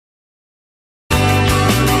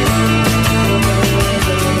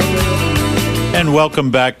And welcome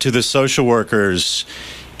back to the Social Workers.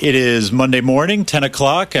 It is Monday morning, 10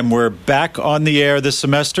 o'clock, and we're back on the air this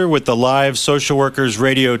semester with the live Social Workers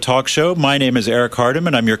radio talk show. My name is Eric Hardam,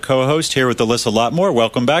 and I'm your co-host here with Alyssa Lotmore.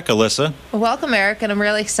 Welcome back, Alyssa. Welcome, Eric, and I'm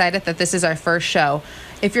really excited that this is our first show.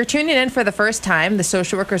 If you're tuning in for the first time, the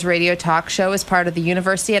Social Workers Radio Talk Show is part of the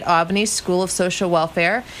University at Albany's School of Social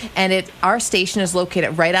Welfare, and our station is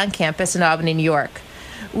located right on campus in Albany, New York.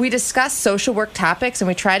 We discuss social work topics, and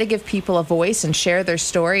we try to give people a voice and share their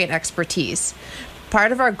story and expertise.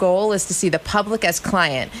 Part of our goal is to see the public as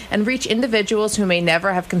client and reach individuals who may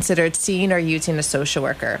never have considered seeing or using a social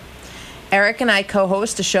worker. Eric and I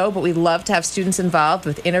co-host the show, but we love to have students involved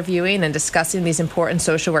with interviewing and discussing these important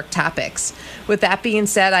social work topics. With that being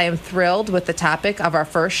said, I am thrilled with the topic of our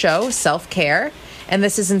first show, self-care. And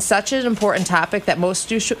this is such an important topic that most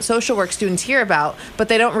social work students hear about, but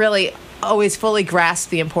they don't really always fully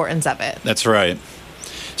grasp the importance of it. That's right.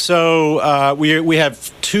 So we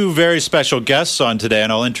have two very special guests on today,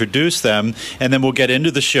 and I'll introduce them, and then we'll get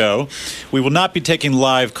into the show. We will not be taking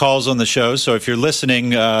live calls on the show, so if you're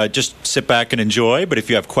listening, just sit back and enjoy. But if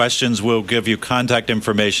you have questions, we'll give you contact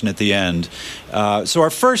information at the end. So our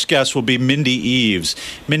first guest will be Mindy Eaves.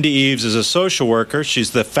 Mindy Eaves is a social worker.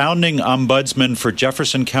 She's the founding ombudsman for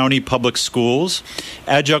Jefferson County Public Schools,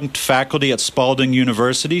 adjunct faculty at Spalding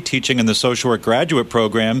University, teaching in the social work graduate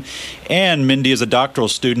program, and Mindy is a doctoral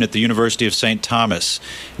student at the University of St. Thomas.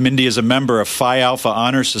 Mindy is a member of Phi Alpha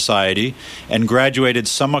Honor Society and graduated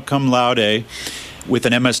summa cum laude with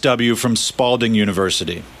an MSW from Spalding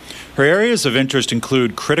University. Her areas of interest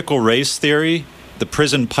include critical race theory, the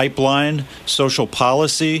prison pipeline, social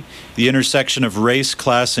policy, the intersection of race,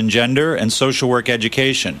 class, and gender, and social work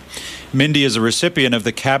education. Mindy is a recipient of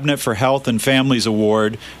the Cabinet for Health and Families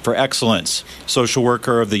Award for Excellence, Social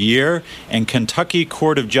Worker of the Year, and Kentucky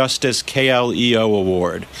Court of Justice KLEO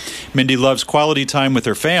Award. Mindy loves quality time with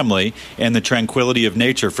her family and the tranquility of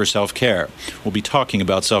nature for self-care. We'll be talking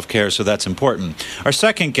about self-care, so that's important. Our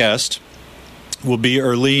second guest will be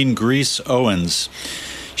Erlene Grise-Owens.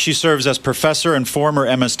 She serves as professor and former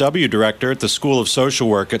MSW director at the School of Social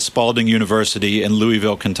Work at Spalding University in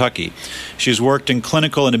Louisville, Kentucky. She's worked in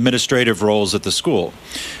clinical and administrative roles at the school.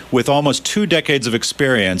 With almost 2 decades of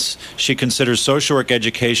experience, she considers social work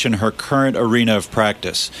education her current arena of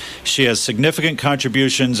practice. She has significant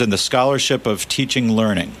contributions in the scholarship of teaching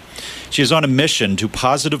learning. She is on a mission to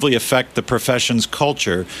positively affect the profession's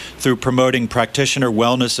culture through promoting practitioner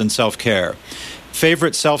wellness and self-care.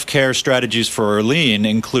 Favorite self-care strategies for Erlene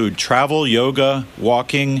include travel, yoga,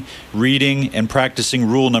 walking, reading, and practicing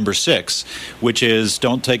rule number 6, which is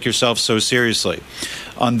don't take yourself so seriously.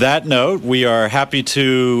 On that note, we are happy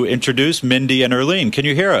to introduce Mindy and Erlene. Can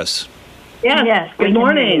you hear us? Yes. Good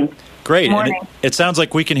morning. Great. Good morning. And it sounds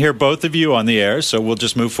like we can hear both of you on the air, so we'll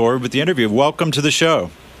just move forward with the interview. Welcome to the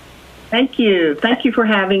show. Thank you. Thank you for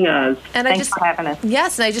having us. And Thanks for having us.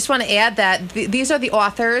 Yes, and I just want to add that these are the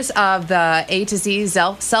authors of the A to Z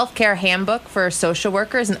Self-Care Handbook for Social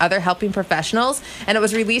Workers and Other Helping Professionals, and it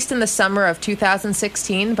was released in the summer of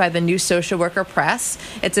 2016 by the New Social Worker Press.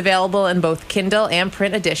 It's available in both Kindle and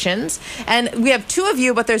print editions. And we have two of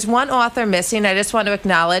you, but there's one author missing. I just want to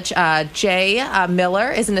acknowledge Jay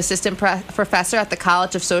Miller is an assistant professor at the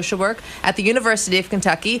College of Social Work at the University of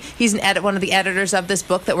Kentucky. He's one of the editors of this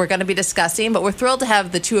book that we're going to be discussing, but we're thrilled to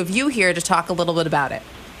have the two of you here to talk a little bit about it.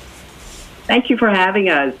 Thank you for having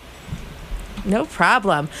us. No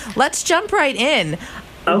problem. Let's jump right in.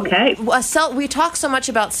 Okay. We talk so much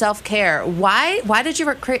about self-care. Why did you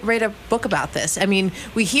write a book about this? I mean,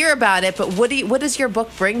 we hear about it, but what does your book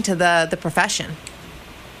bring to the profession?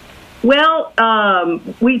 Well,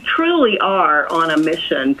 we truly are on a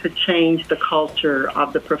mission to change the culture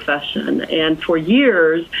of the profession. And for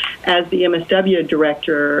years, as the MSW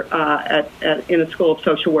director in the School of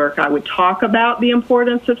Social Work, I would talk about the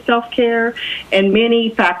importance of self-care, and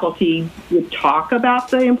many faculty would talk about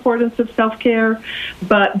the importance of self-care,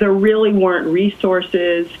 but there really weren't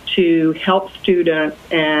resources to help students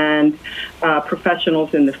and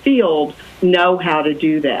professionals in the field know how to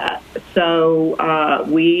do that. So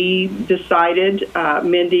we decided,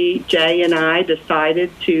 Mindy, Jay, and I decided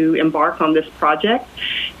to embark on this project.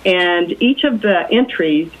 And each of the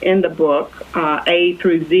entries in the book, A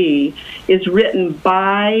through Z, is written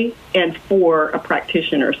by and for a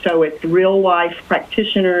practitioner. So it's real-life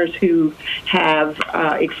practitioners who have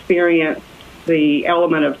experienced the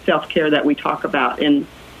element of self-care that we talk about in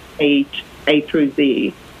A through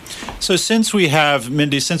Z. So since we have,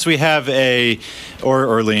 Mindy, or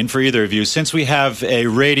Erlene, for either of you, since we have a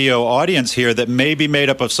radio audience here that may be made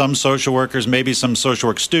up of some social workers, maybe some social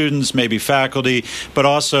work students, maybe faculty, but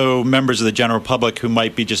also members of the general public who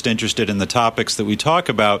might be just interested in the topics that we talk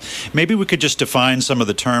about, maybe we could just define some of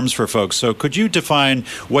the terms for folks. So could you define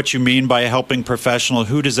what you mean by a helping professional?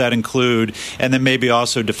 Who does that include? And then maybe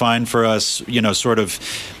also define for us, sort of,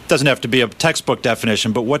 doesn't have to be a textbook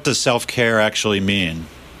definition, but what does self-care actually mean?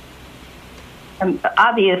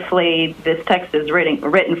 Obviously, this text is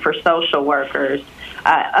written for social workers.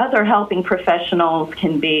 Other helping professionals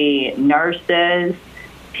can be nurses,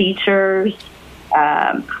 teachers,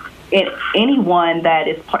 anyone that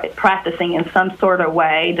is practicing in some sort of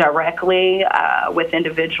way directly with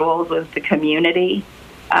individuals, with the community,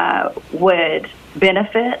 would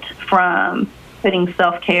benefit from putting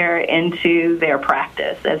self-care into their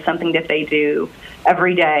practice as something that they do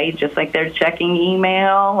every day, just like they're checking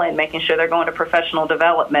email and making sure they're going to professional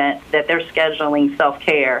development, that they're scheduling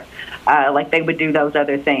self-care like they would do those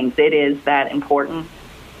other things. It is that important.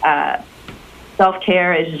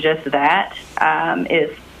 Self-care is just that.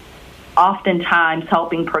 Is oftentimes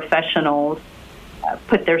helping professionals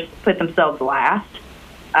put themselves last.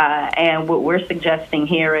 And what we're suggesting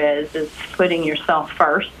here is putting yourself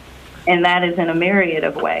first, and that is in a myriad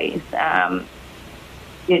of ways.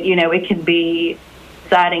 It can be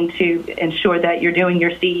deciding to ensure that you're doing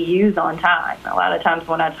your CEUs on time. A lot of times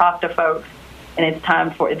when I talk to folks and it's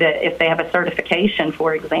time for if they have a certification,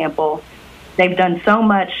 for example, they've done so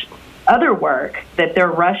much other work that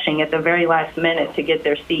they're rushing at the very last minute to get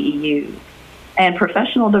their CEUs. And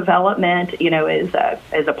professional development, is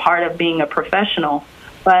a part of being a professional.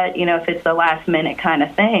 But, if it's a last-minute kind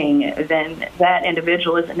of thing, then that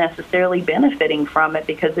individual isn't necessarily benefiting from it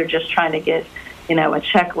because they're just trying to get, a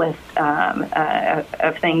checklist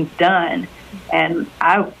of things done. And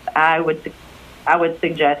I would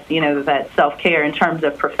suggest, that self-care in terms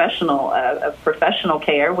of professional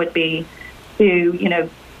care would be to,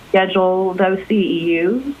 schedule those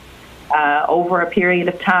CEUs over a period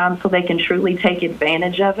of time so they can truly take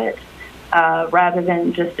advantage of it. Rather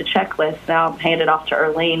than just a checklist. Now I'll hand it off to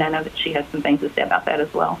Erlene. I know that she has some things to say about that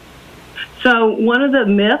as well. So one of the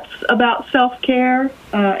myths about self-care,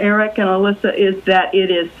 Eric and Alyssa, is that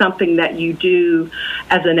it is something that you do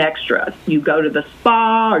as an extra. You go to the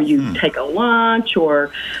spa or you take a lunch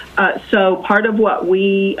so part of what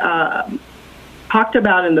we talked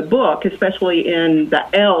about in the book, especially in the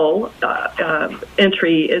L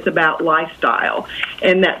entry, is about lifestyle,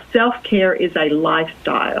 and that self-care is a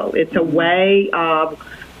lifestyle. It's a way of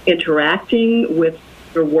interacting with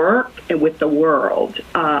your work and with the world,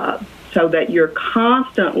 so that you're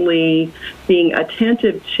constantly being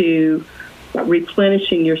attentive to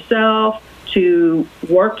replenishing yourself, to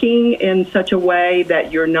working in such a way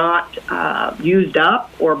that you're not used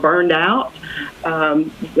up or burned out.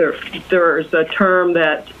 There's a term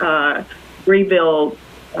that Greville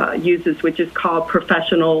uses, which is called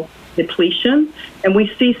professional depletion, and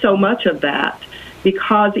we see so much of that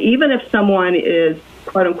because even if someone is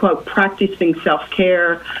quote-unquote practicing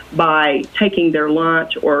self-care by taking their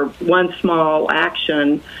lunch or one small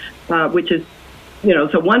action, which is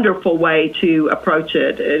it's a wonderful way to approach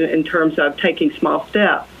it in terms of taking small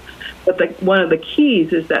steps. But one of the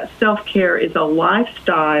keys is that self-care is a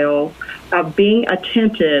lifestyle of being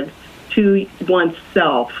attentive to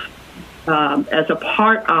oneself as a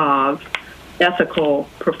part of ethical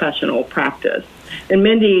professional practice. And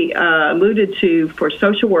Mindy alluded to, for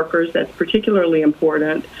social workers, that's particularly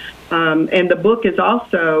important. And the book is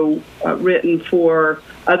also written for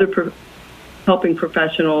other helping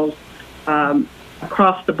professionals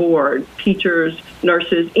across the board, teachers,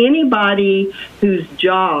 nurses, anybody whose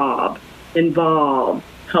job involves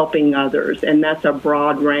helping others, and that's a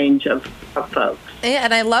broad range of folks. Yeah,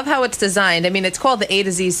 and I love how it's designed. I mean, it's called the A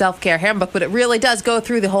to Z Self-Care Handbook, but it really does go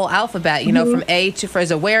through the whole alphabet, from A for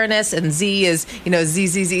awareness, and Z is,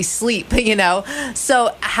 ZZZ Sleep,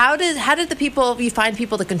 So how did the people, you find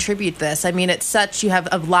people to contribute this? I mean, you have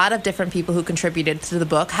a lot of different people who contributed to the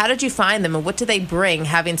book. How did you find them, and what do they bring,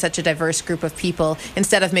 having such a diverse group of people,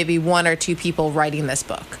 instead of maybe one or two people writing this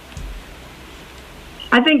book?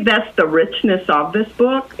 I think that's the richness of this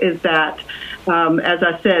book, is that, as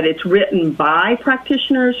I said, it's written by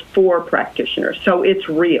practitioners for practitioners. So it's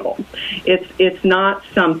real. It's not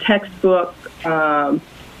some textbook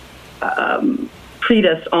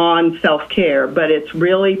treatise on self-care, but it's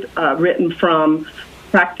really written from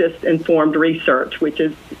practice-informed research, which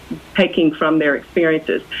is taking from their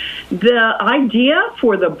experiences. The idea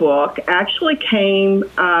for the book actually came,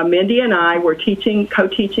 Mindy and I were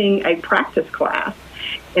co-teaching a practice class.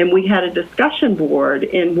 And we had a discussion board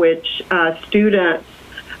in which students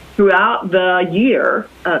throughout the year,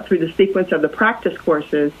 through the sequence of the practice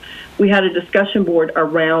courses, we had a discussion board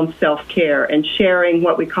around self-care and sharing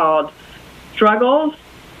what we called struggles,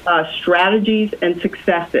 strategies, and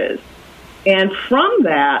successes. And from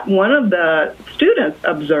that, one of the students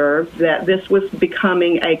observed that this was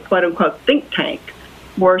becoming a quote-unquote think tank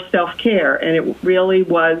for self-care. And it really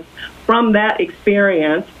was from that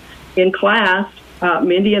experience in class,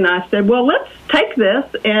 Mindy and I said, well, let's take this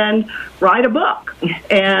and write a book.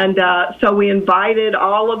 And so we invited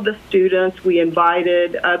all of the students. We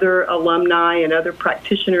invited other alumni and other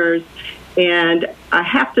practitioners. And I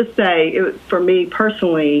have to say, for me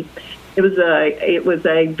personally, it was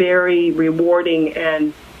a very rewarding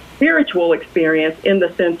and spiritual experience in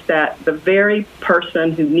the sense that the very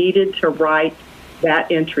person who needed to write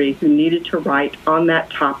that entry, who needed to write on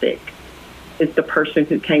that topic, is the person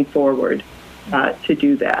who came forward to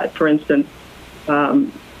do that. For instance,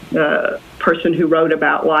 the person who wrote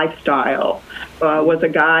about lifestyle was a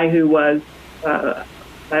guy who was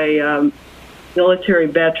a military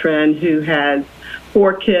veteran who has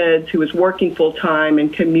 4 kids, who was working full-time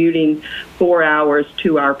and commuting 4 hours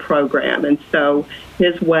to our program. And so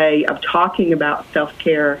his way of talking about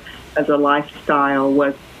self-care as a lifestyle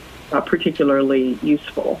was particularly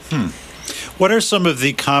useful. What are some of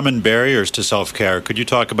the common barriers to self-care? Could you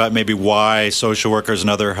talk about maybe why social workers and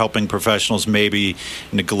other helping professionals maybe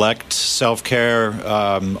neglect self-care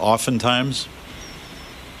oftentimes?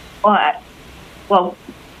 Well,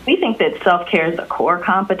 we think that self-care is a core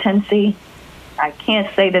competency. I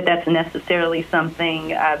can't say that that's necessarily something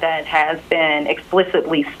that has been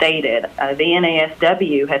explicitly stated. The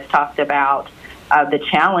NASW has talked about the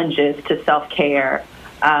challenges to self-care,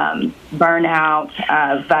 burnout,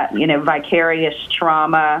 vicarious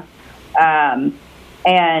trauma, and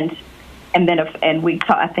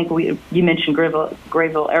I think you mentioned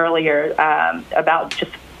Grayville earlier about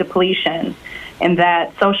just depletion, and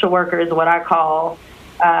that social workers, what I call,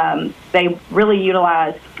 they really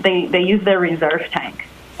they use their reserve tank,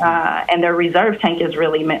 and their reserve tank is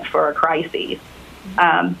really meant for a crisis.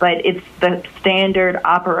 But it's the standard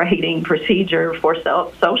operating procedure for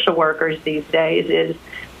social workers these days is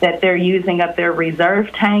that they're using up their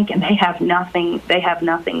reserve tank and they have nothing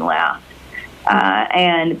left.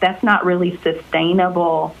 And that's not really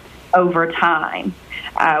sustainable over time.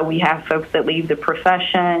 We have folks that leave the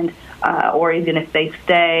profession, or even if they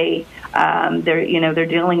stay, they're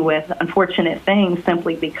dealing with unfortunate things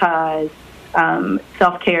simply because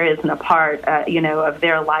self-care isn't a part, of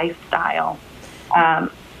their lifestyle.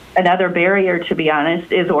 Another barrier, to be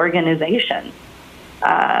honest, is organizations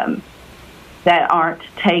that aren't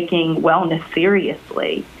taking wellness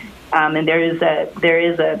seriously. And there is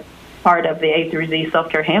a part of the A through Z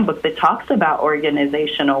Self-Care Handbook that talks about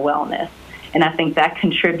organizational wellness, and I think that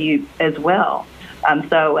contributes as well.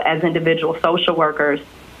 So as individual social workers,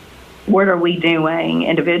 what are we doing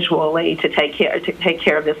individually to take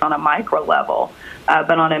care of this on a micro level?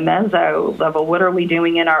 But on a meso level, what are we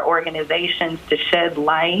doing in our organizations to shed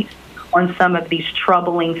light on some of these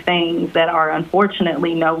troubling things that are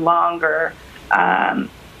unfortunately no longer,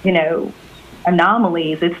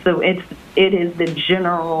 anomalies? It is the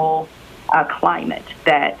general climate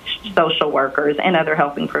that social workers and other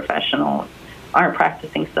helping professionals aren't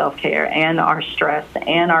practicing self-care and are stressed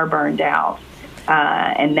and are burned out,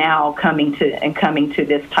 and now coming to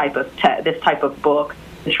this type of book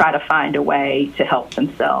to try to find a way to help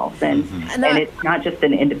themselves. And it's not just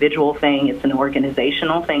an individual thing, it's an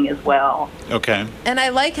organizational thing as well. Okay. And I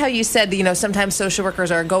like how you said, sometimes social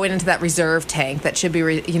workers are going into that reserve tank that should be,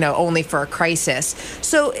 only for a crisis.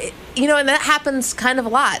 So, and that happens kind of a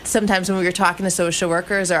lot. Sometimes when we were talking to social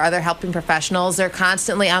workers or other helping professionals, they're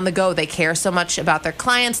constantly on the go. They care so much about their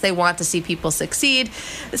clients. They want to see people succeed.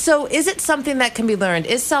 So is it something that can be learned?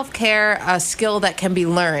 Is self-care a skill that can be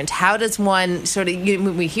learned? How does one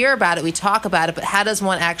when we hear about it, we talk about it, but how does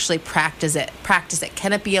one actually practice it?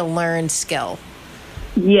 Can it be a learned skill?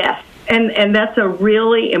 Yes. And that's a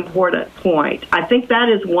really important point. I think that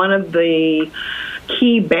is one of the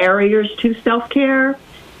key barriers to self-care,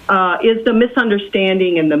 is the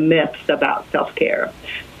misunderstanding and the myths about self-care.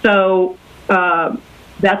 So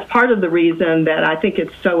that's part of the reason that I think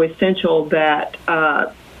it's so essential that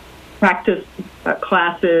practice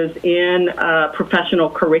classes in professional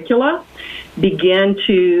curricula begin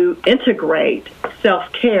to integrate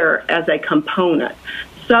self-care as a component,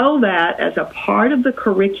 so that as a part of the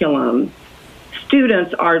curriculum,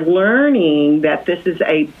 students are learning that this is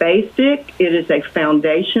a basic, it is a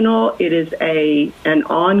foundational, it is an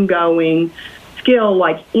ongoing skill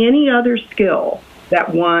like any other skill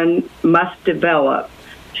that one must develop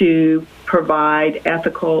to provide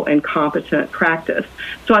ethical and competent practice.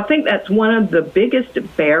 So I think that's one of the biggest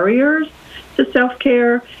barriers to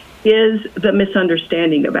self-care is the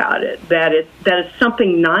misunderstanding about it, that it's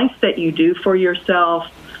something nice that you do for yourself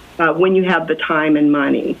when you have the time and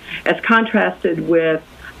money, as contrasted with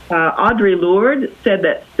Audre Lorde said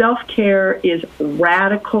that self-care is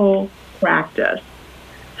radical practice.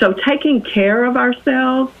 So taking care of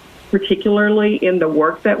ourselves, particularly in the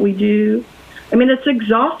work that we do, I mean, it's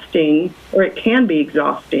exhausting, or it can be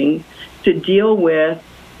exhausting, to deal with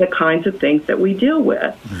the kinds of things that we deal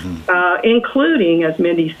with, including, as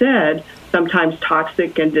Mindy said, sometimes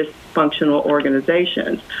toxic and dysfunctional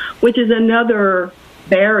organizations, which is another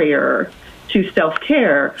barrier to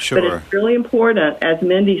self-care. Sure. But it's really important, as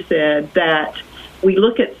Mindy said, that we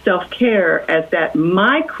look at self-care as that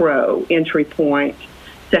micro entry point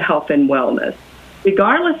to health and wellness.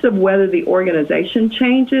 Regardless of whether the organization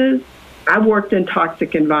changes, I've worked in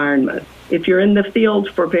toxic environments. If you're in the field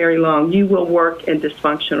for very long, you will work in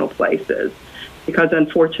dysfunctional places because,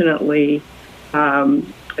 unfortunately,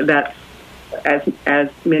 that's, as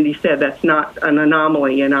Mindy said, that's not an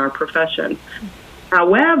anomaly in our profession.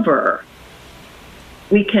 However,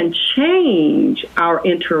 we can change our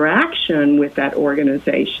interaction with that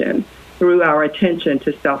organization through our attention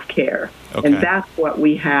to self-care. Okay. And that's what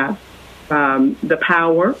we have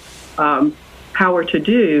the power to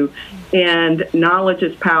do. And knowledge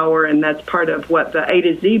is power, and that's part of what the A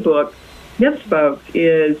to Z book gives folks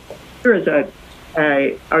is there is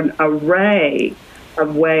an array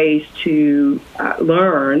of ways to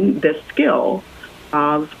learn this skill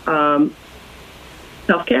of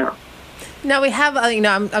self-care. Now we have,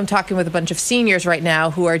 I'm talking with a bunch of seniors right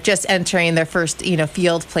now who are just entering their first,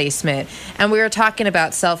 field placement. And we were talking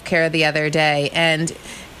about self-care the other day. And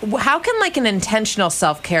how can an intentional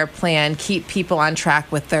self-care plan keep people on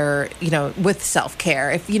track with their, with self-care?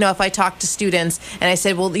 If I talk to students and I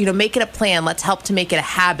said, well, make it a plan, let's help to make it a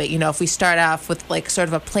habit. If we start off with sort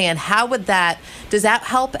of a plan, does that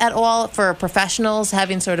help at all for professionals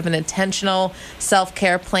having sort of an intentional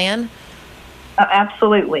self-care plan?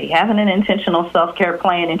 Absolutely. Having an intentional self-care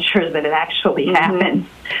plan ensures that it actually happens.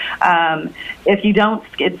 If you don't,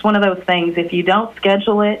 it's one of those things, if you don't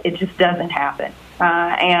schedule it, it just doesn't happen.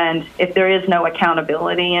 And if there is no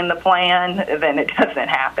accountability in the plan, then it doesn't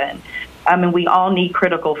happen. I mean, we all need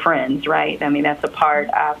critical friends, right? I mean, that's a part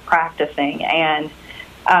of practicing. And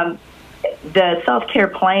the self-care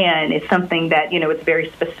plan is something that, it's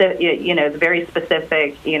very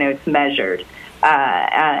specific, it's measured.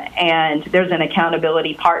 And there's an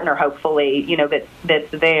accountability partner, hopefully,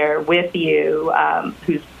 that's there with you,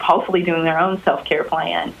 who's hopefully doing their own self-care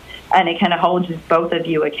plan, and it kind of holds both of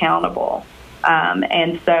you accountable.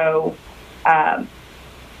 And so,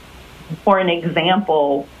 for an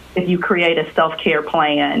example, if you create a self-care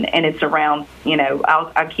plan and it's around,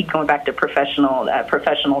 I'll keep going back to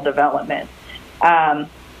professional development. I'm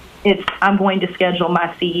going to schedule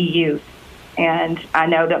my CEUs. And I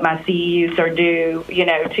know that my CEUs are due,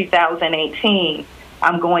 2018.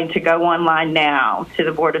 I'm going to go online now to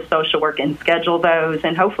the Board of Social Work and schedule those,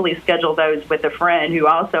 and hopefully schedule those with a friend who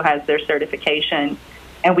also has their certification.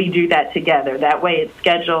 And we do that together. That way it's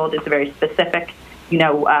scheduled. It's very specific,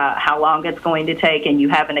 how long it's going to take, and you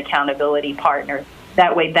have an accountability partner.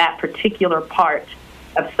 That way that particular part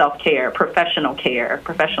of self-care, professional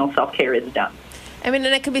self-care is done. I mean,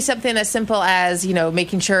 and it could be something as simple as,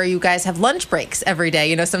 making sure you guys have lunch breaks every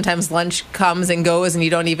day. Sometimes lunch comes and goes and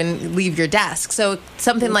you don't even leave your desk. So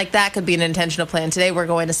something like that could be an intentional plan. Today we're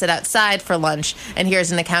going to sit outside for lunch, and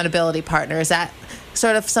here's an accountability partner. Is that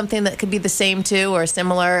sort of something that could be the same too, or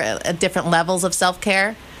similar at different levels of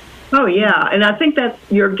self-care? Oh, yeah. And I think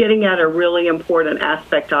you're getting at a really important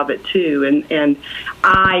aspect of it, too. And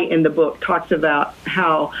I, in the book, talks about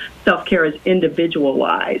how self-care is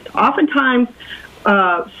individualized. Oftentimes,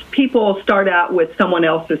 people start out with someone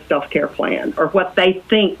else's self-care plan or what they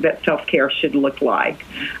think that self-care should look like.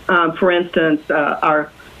 For instance, our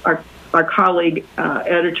colleague,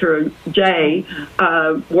 editor Jay,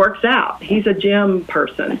 works out. He's a gym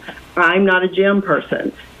person. I'm not a gym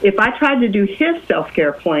person. If I tried to do his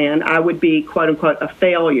self-care plan, I would be, quote unquote, a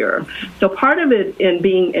failure. So part of it in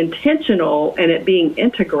being intentional and it being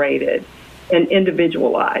integrated and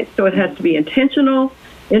individualized. So it has to be intentional,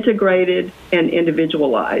 integrated, and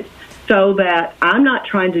individualized, so that I'm not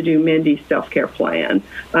trying to do Mindy's self-care plan.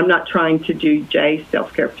 I'm not trying to do Jay's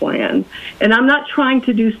self-care plan. And I'm not trying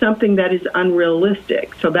to do something that is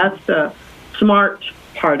unrealistic. So that's the smart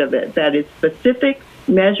part of it, that it's specific,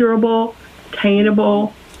 measurable,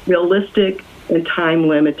 attainable, realistic, and time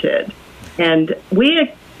limited. And we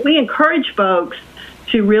encourage folks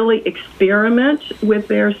to really experiment with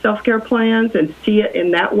their self-care plans and see it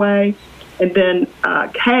in that way. And then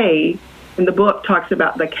Kay in the book talks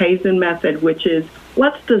about the Kaizen method, which is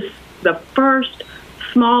what's the first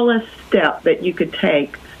smallest step that you could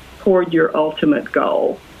take toward your ultimate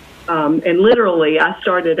goal. And literally, I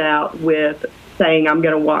started out with saying I'm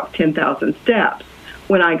going to walk 10,000 steps.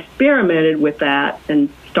 When I experimented with that and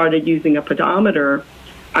started using a pedometer,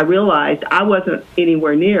 I realized I wasn't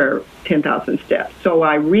anywhere near 10,000 steps. So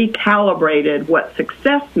I recalibrated what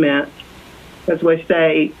success meant, as we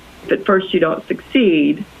say, if at first you don't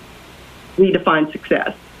succeed, redefine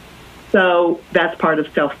success. So that's part of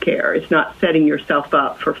self-care. It's not setting yourself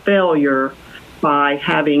up for failure by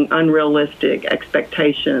having unrealistic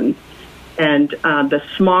expectations. And the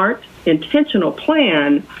SMART intentional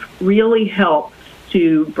plan really helps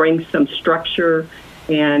to bring some structure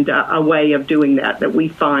and a way of doing that we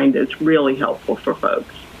find is really helpful for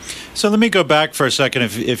folks. So let me go back for a second,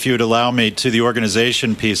 if you would allow me, to the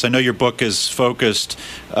organization piece. I know your book is focused,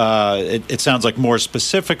 it sounds like more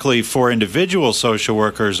specifically for individual social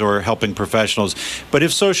workers or helping professionals. But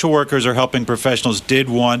if social workers or helping professionals did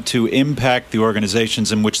want to impact the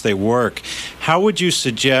organizations in which they work, how would you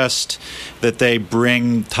suggest that they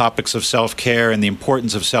bring topics of self-care and the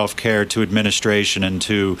importance of self-care to administration and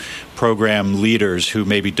to program leaders who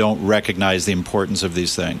maybe don't recognize the importance of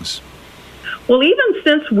these things? Well, even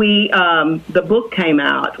since the book came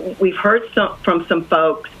out, we've heard from some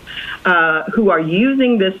folks who are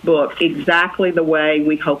using this book exactly the way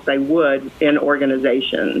we hope they would in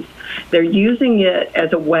organizations. They're using it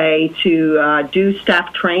as a way to do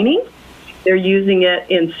staff training. They're using it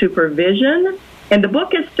in supervision. And the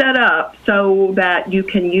book is set up so that you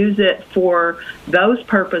can use it for those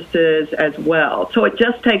purposes as well. So it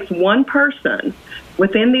just takes one person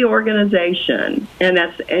within the organization, and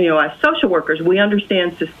as social workers, we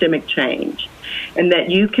understand systemic change, and that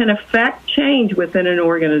you can affect change within an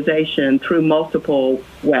organization through multiple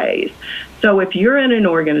ways. So if you're in an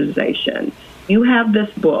organization, you have this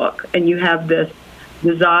book, and you have this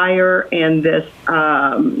desire and this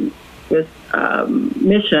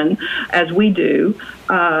mission, as we do,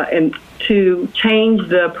 and to change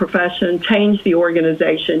the profession, change the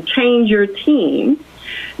organization, change your team,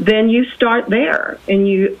 then you start there and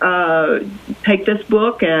you take this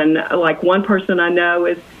book, and like one person I know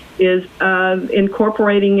is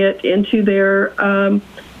incorporating it into their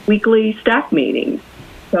weekly staff meetings,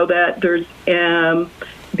 so that there's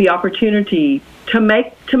the opportunity to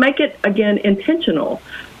make it again intentional.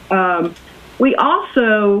 We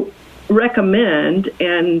also recommend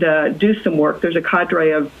and do some work. There's a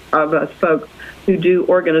cadre of us folks who do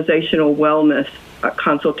organizational wellness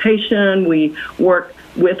consultation. We work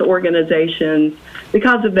with organizations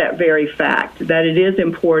because of that very fact, that it is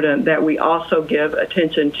important that we also give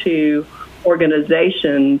attention to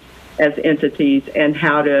organizations as entities and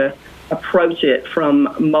how to approach it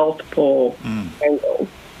from multiple angles.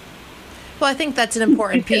 Well, I think that's an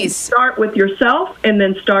important piece. Start with yourself, and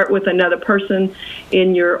then start with another person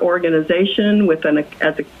in your organization with an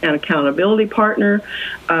accountability partner.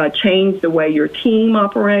 Change the way your team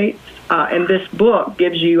operates. And this book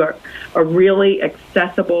gives you a really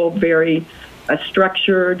accessible, very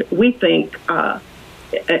structured, we think,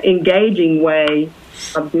 engaging way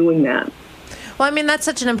of doing that. Well, I mean, that's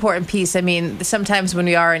such an important piece. I mean, sometimes when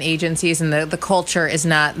we are in agencies and the culture is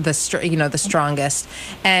not the strongest,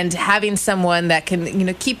 and having someone that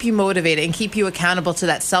can, keep you motivated and keep you accountable to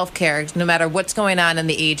that self-care, no matter what's going on in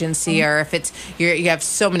the agency, or if it's you have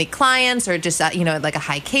so many clients, or just like a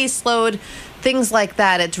high caseload, things like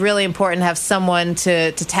that. It's really important to have someone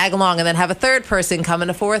to tag along, and then have a third person come and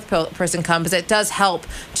a fourth person come, because it does help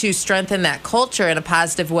to strengthen that culture in a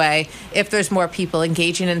positive way if there's more people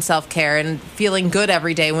engaging in self-care and feeling good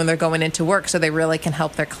every day when they're going into work, so they really can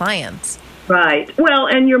help their clients. Right. Well,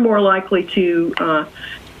 and you're more likely to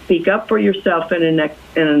speak up for yourself in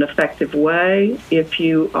an effective way if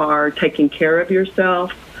you are taking care of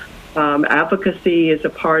yourself. Advocacy is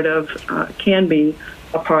can be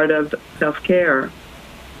a part of self-care.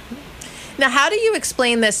 Now, how do you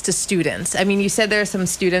explain this to students? I mean, you said there are some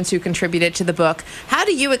students who contributed to the book. How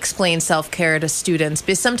do you explain self-care to students?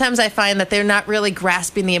 Because sometimes I find that they're not really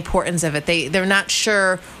grasping the importance of it. They're not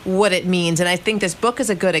sure what it means. And I think this book is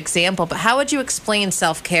a good example. But how would you explain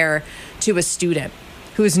self-care to a student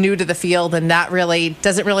who's new to the field and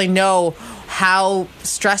doesn't really know how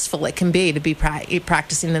stressful it can be to be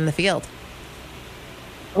practicing in the field?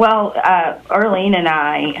 Well, Erlene and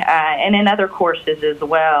I, and in other courses as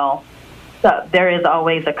well, so there is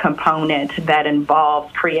always a component that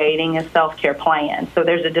involves creating a self-care plan. So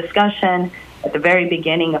there's a discussion at the very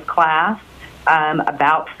beginning of class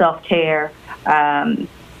about self-care.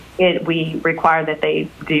 We require that they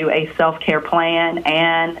do a self-care plan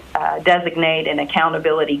and designate an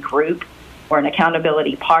accountability group or an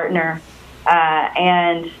accountability partner.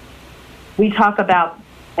 And we talk about,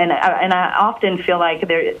 and I often feel like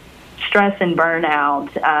stress and burnout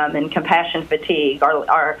and compassion fatigue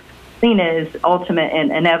are seen as ultimate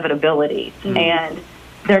inevitabilities. And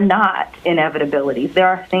they're not inevitabilities. There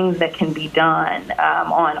are things that can be done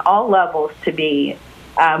on all levels to be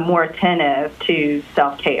more attentive to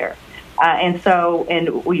self-care. And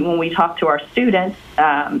when we talk to our students,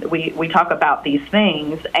 we talk about these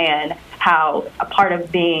things and how a part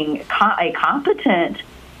of being a competent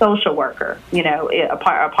social worker, a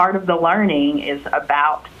part of the learning is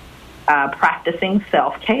about practicing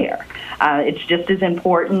self-care. It's just as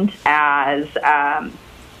important as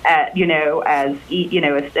EPIS.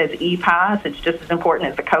 It's just as important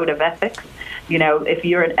as the code of ethics. If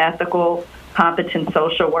you're an ethical, competent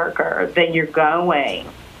social worker, then you're going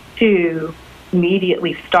to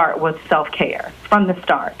immediately start with self-care from the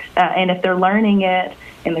start. And if they're learning it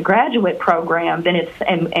in the graduate program, then it's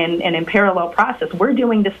and in parallel process, we're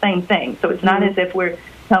doing the same thing. So it's not as if we're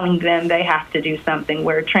telling them they have to do something.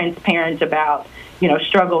 We're transparent about,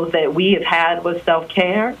 struggles that we have had with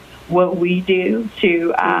self-care, what we do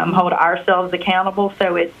to hold ourselves accountable.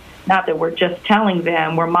 So it's not that we're just telling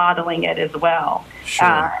them, we're modeling it as well.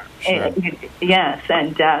 Sure. Yes,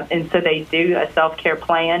 and so they do a self-care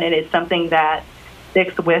plan, and it's something that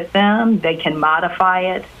sticks with them. They can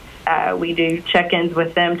modify it. We do check-ins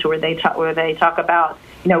with them to where they talk about,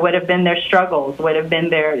 what have been their struggles, what have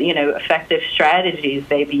been their, effective strategies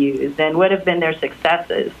they've used, and what have been their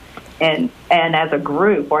successes. And as a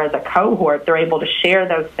group or as a cohort, they're able to share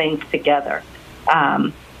those things together.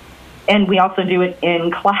 And we also do it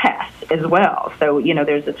in class as well. So,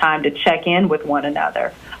 there's a time to check in with one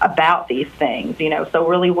another about these things, so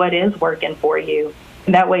really what is working for you.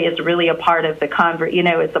 And that way it's really a part of the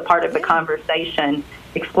it's a part of the conversation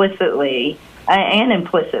explicitly and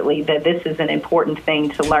implicitly that this is an important thing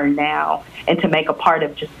to learn now and to make a part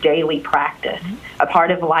of just daily practice, a part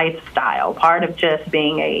of lifestyle, part of just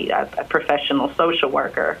being a professional social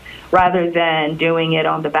worker, rather than doing it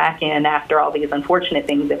on the back end after all these unfortunate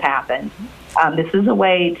things have happened. This is a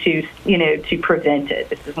way to prevent it.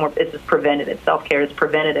 This is preventative. Self-care is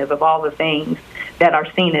preventative of all the things that are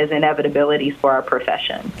seen as inevitabilities for our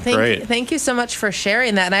profession. Thank you so much for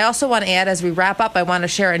sharing that. And I also want to add, as we wrap up, I want to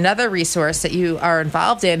share another resource that you are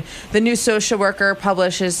involved in. The New Social Worker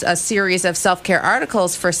publishes a series of self-care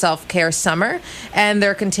articles for Self-Care Summer, and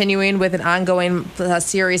they're continuing with an ongoing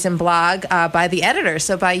series and blog by the editor,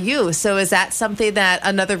 so by you. So is that something that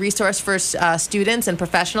another resource for students and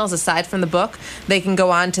professionals, aside from the book, they can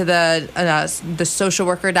go on to the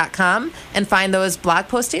socialworker.com and find those blog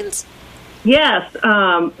postings? Yes,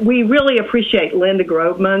 we really appreciate Linda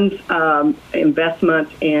Groveman's investment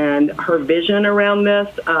and her vision around this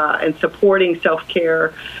and supporting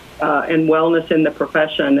self-care and wellness in the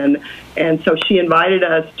profession. And so she invited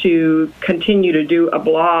us to continue to do a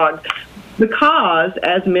blog because,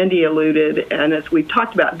 as Mindy alluded and as we've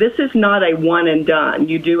talked about, this is not a one and done.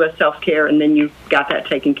 You do a self-care and then you've got that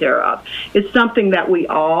taken care of. It's something that we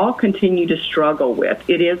all continue to struggle with.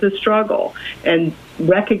 It is a struggle. And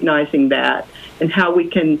recognizing that and how we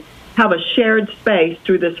can have a shared space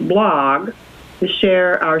through this blog to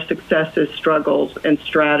share our successes, struggles, and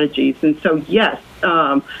strategies. And so, yes,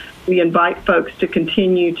 we invite folks to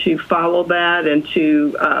continue to follow that and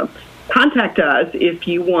to contact us if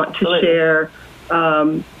you want to share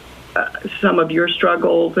some of your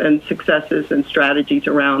struggles and successes and strategies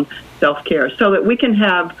around self-care so that we can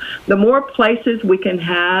have, the more places we can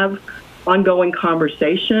have ongoing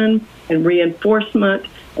conversation and reinforcement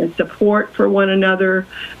and support for one another,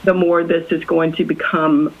 the more this is going to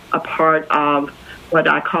become a part of what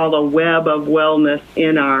I call a web of wellness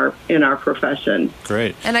in our profession.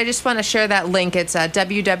 Great. And I just want to share that link. It's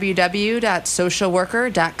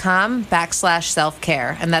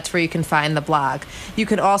www.socialworker.com/self-care, and that's where you can find the blog. You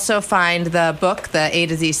can also find the book, the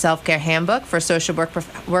A-to-Z Self-Care Handbook for social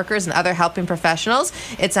workers and other helping professionals.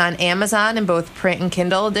 It's on Amazon in both print and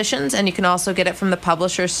Kindle editions, and you can also get it from the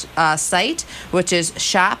publisher's site, which is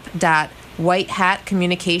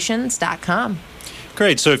shop.whitehatcommunications.com.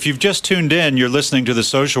 Great. So if you've just tuned in, you're listening to the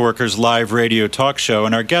Social Workers Live Radio Talk Show,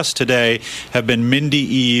 and our guests today have been Mindy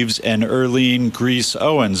Eaves and Erlene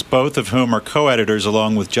Grise-Owens, both of whom are co-editors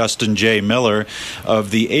along with Justin J. Miller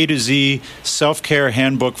of the A-to-Z Self-Care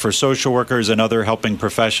Handbook for Social Workers and Other Helping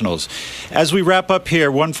Professionals. As we wrap up here,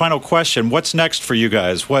 one final question. What's next for you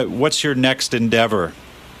guys? What's your next endeavor?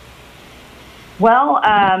 Well,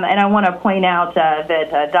 and I want to point out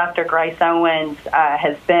that Dr. Grise-Owens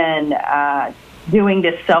has been doing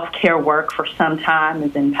this self-care work for some time,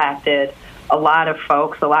 has impacted a lot of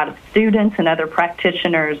folks. A lot of students and other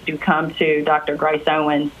practitioners do come to Dr.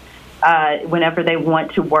 Grise-Owens whenever they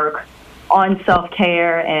want to work on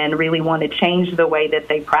self-care and really want to change the way that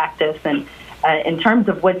they practice. And in terms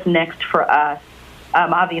of what's next for us,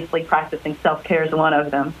 obviously practicing self-care is one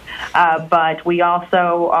of them. But we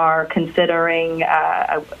also are considering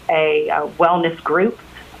a wellness group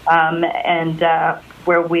and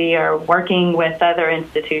where we are working with other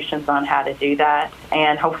institutions on how to do that,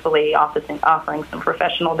 and hopefully offering some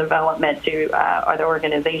professional development to other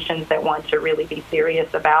organizations that want to really be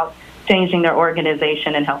serious about changing their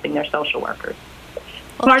organization and helping their social workers.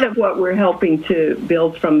 Part of what we're helping to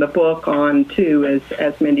build from the book on, too, is,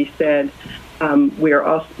 as Mindy said, we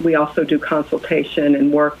also do consultation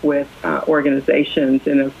and work with organizations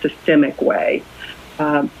in a systemic way.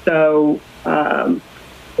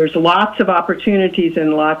 There's lots of opportunities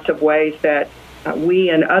and lots of ways that we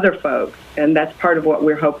and other folks, and that's part of what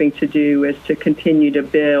we're hoping to do, is to continue to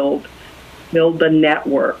build the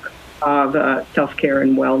network of self-care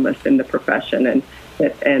and wellness in the profession,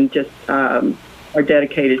 and just are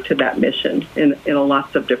dedicated to that mission in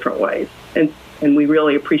lots of different ways. And we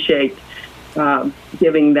really appreciate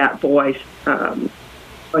giving that voice on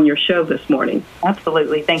your show this morning.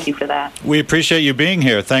 Absolutely. Thank you for that. We appreciate you being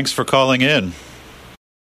here. Thanks for calling in.